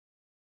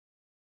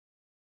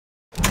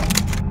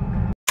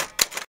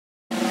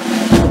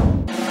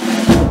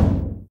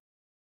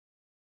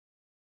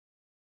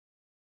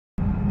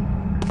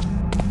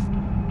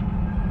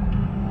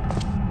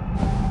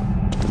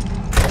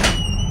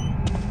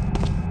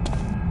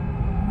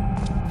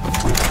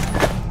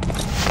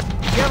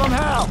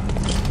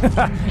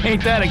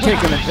Ain't that a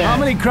kick in the pants? How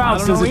many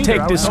crowds does it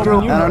take to screw?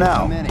 I don't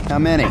know. How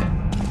many?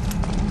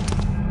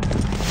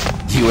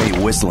 You ain't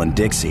whistling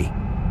Dixie.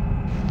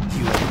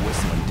 You ain't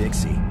whistling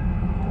Dixie.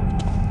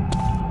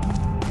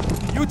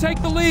 You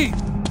take the lead.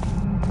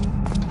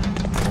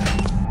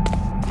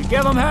 You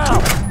give him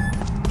hell.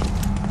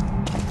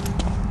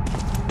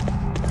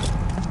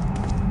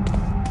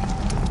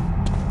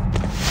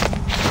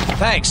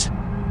 Thanks.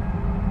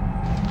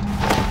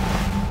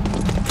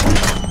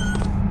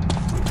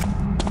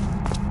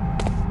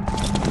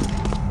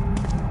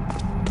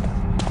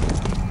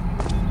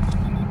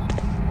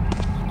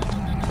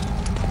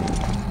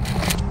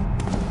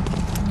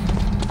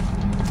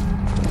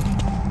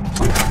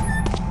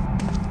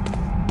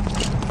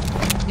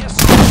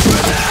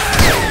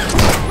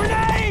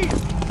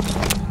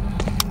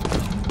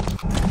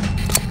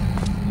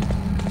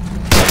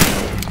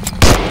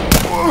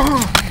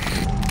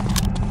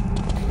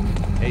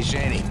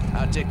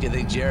 How ticked do you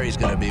think Jerry's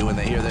gonna be when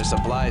they hear their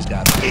supplies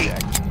got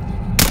hijacked?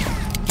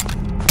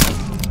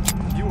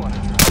 You wanna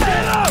try?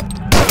 Stand up!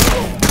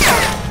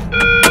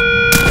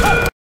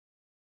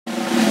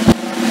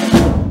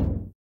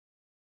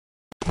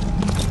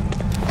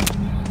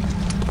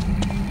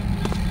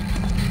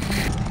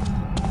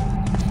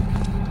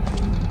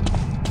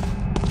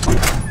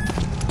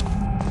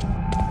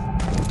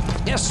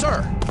 Yes,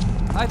 sir.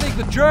 I think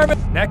the German...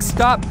 Next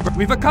stop,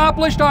 we've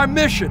accomplished our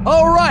mission.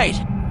 All right.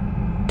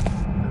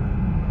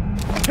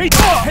 Hey,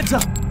 heads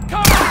up!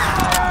 Cover!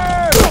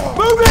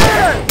 Move in!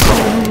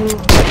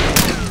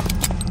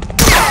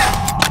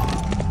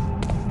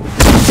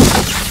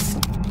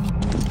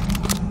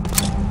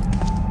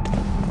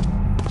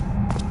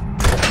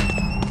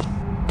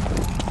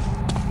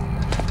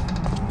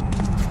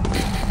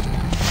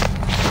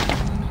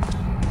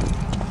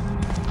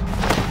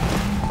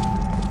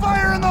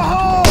 Fire in the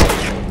hole!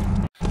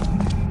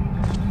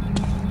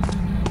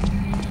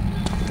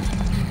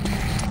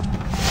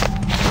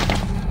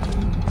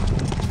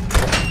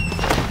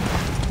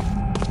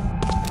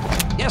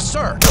 Yes,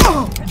 sir.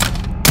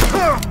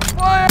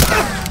 Fire!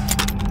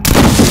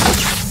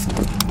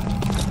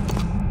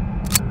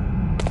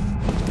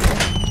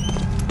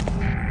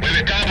 We've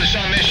accomplished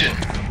our mission.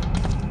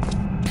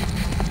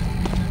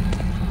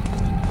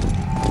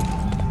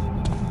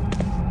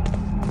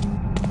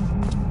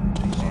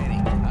 Shady,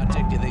 how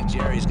ticked do you think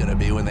Jerry's gonna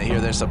be when they hear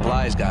their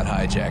supplies got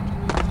hijacked?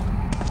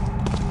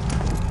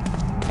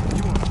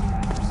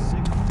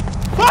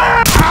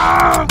 Fire!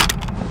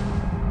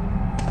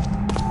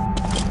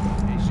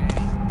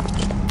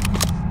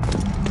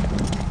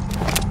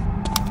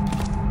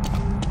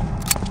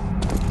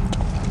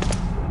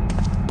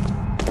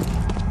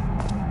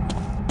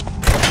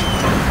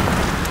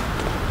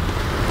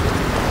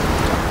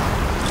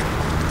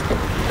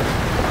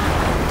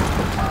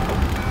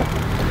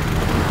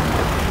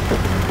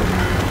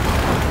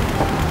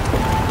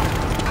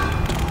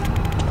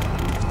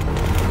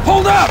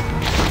 Hold up!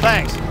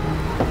 Thanks.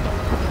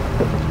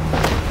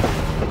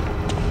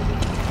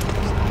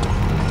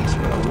 Thanks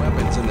for the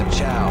weapons and the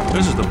chow.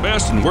 This is the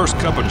best and worst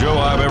cup of joe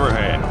I've ever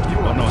had. You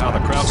don't know how the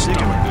crowd stomach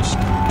this.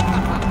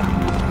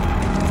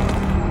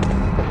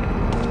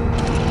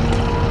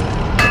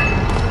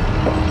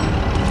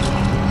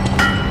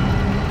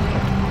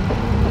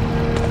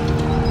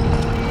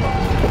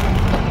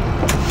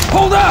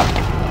 Hold up!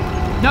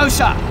 No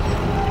shot.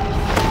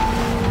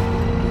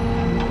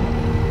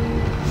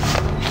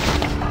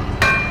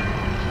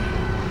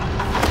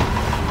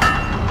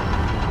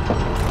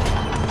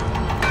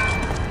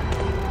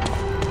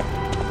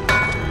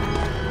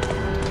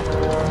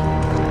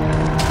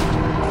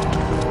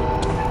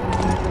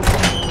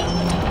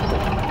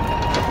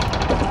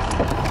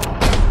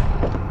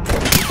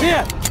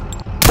 Yeah!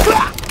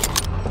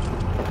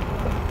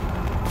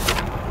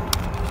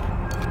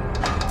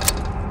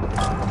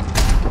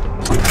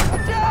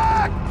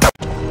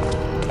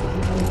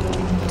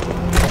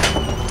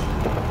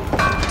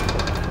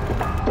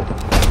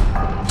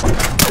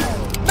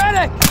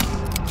 Medic!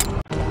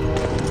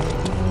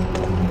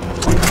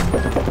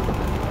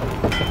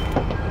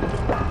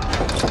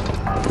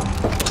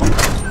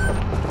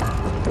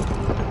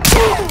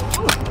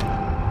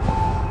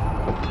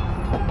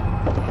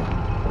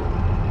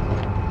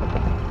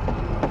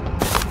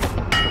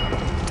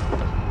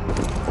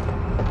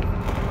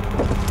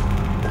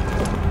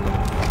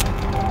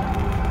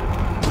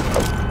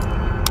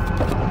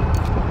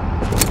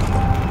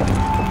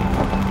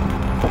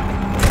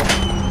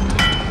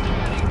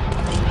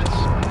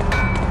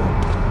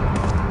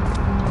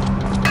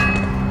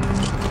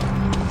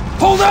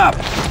 Hold up!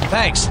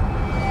 Thanks.